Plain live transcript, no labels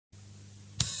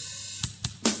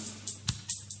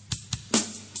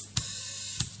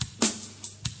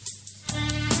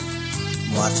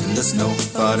watching the snow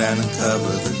fall down and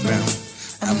cover the ground.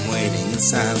 I'm waiting in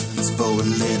silence for a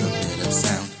little bit of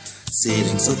sound.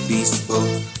 Sitting so peaceful,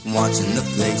 watching the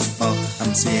flakes fall.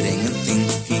 I'm sitting and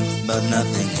thinking about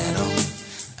nothing at all.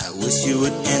 I wish you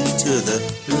would enter the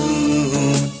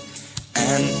room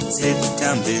and sit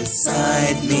down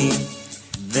beside me.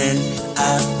 Then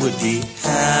I would be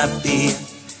happy.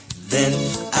 Then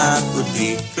I would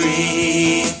be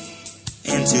free.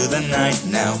 Into the night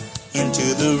now, into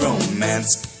the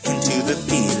romance, into the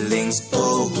feelings.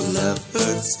 Oh, love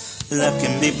hurts. Love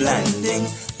can be blinding.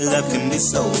 Love can be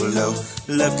solo.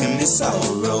 Love can be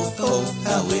sorrow. Oh,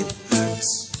 how it hurts.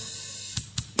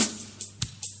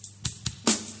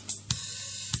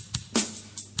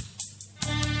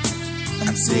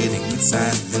 I'm sitting in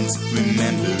silence,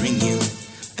 remembering you.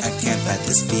 I can't fight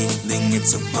this feeling,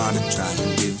 it's so hard to try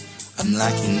and do. I'm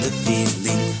liking the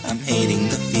feeling, I'm hating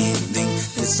the feeling.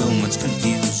 There's so much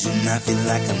confusion, I feel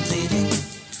like I'm bleeding.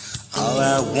 All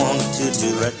I want to do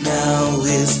right now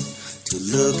is to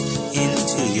look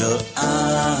into your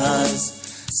eyes.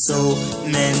 So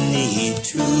many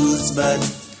truths, but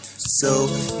so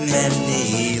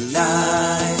many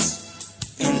lies.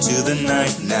 Into the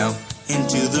night now,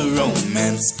 into the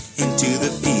romance, into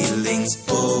the feelings.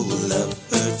 Oh, love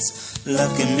hurts.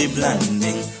 Love can be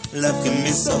blinding. Love can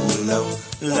be solo.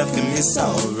 Love can be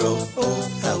sorrow. Oh,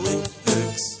 how it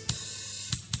hurts.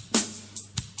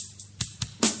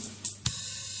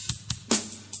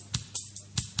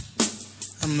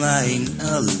 I'm lying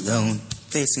alone,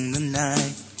 facing the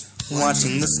night,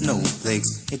 watching the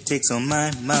snowflakes. It takes on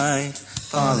my mind,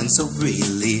 falling so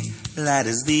freely, light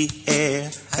as the air.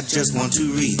 I just want to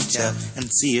reach out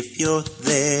and see if you're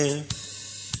there.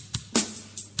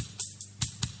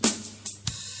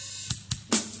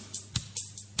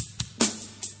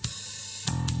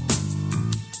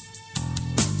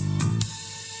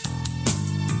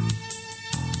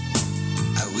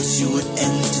 I wish you would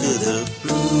enter the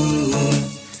room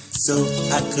so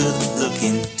I could look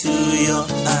into your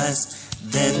eyes.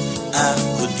 Then I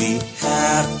would be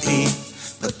happy.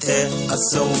 But there are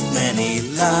so many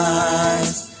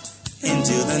lies.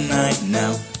 Into the night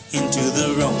now, into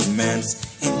the romance,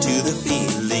 into the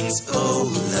feelings. Oh,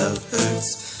 love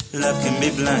hurts. Love can be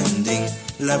blinding.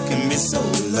 Love can be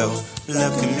solo.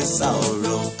 Love can be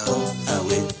sorrow. Oh, how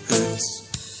it hurts.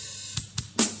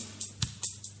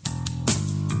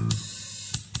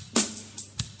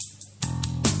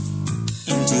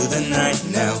 Into the night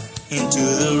now, into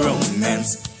the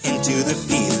romance, into the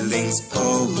feelings.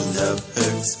 Oh, love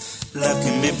hurts. Love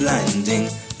can be blinding.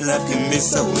 Love can be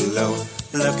solo.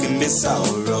 Love can be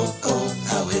sorrow.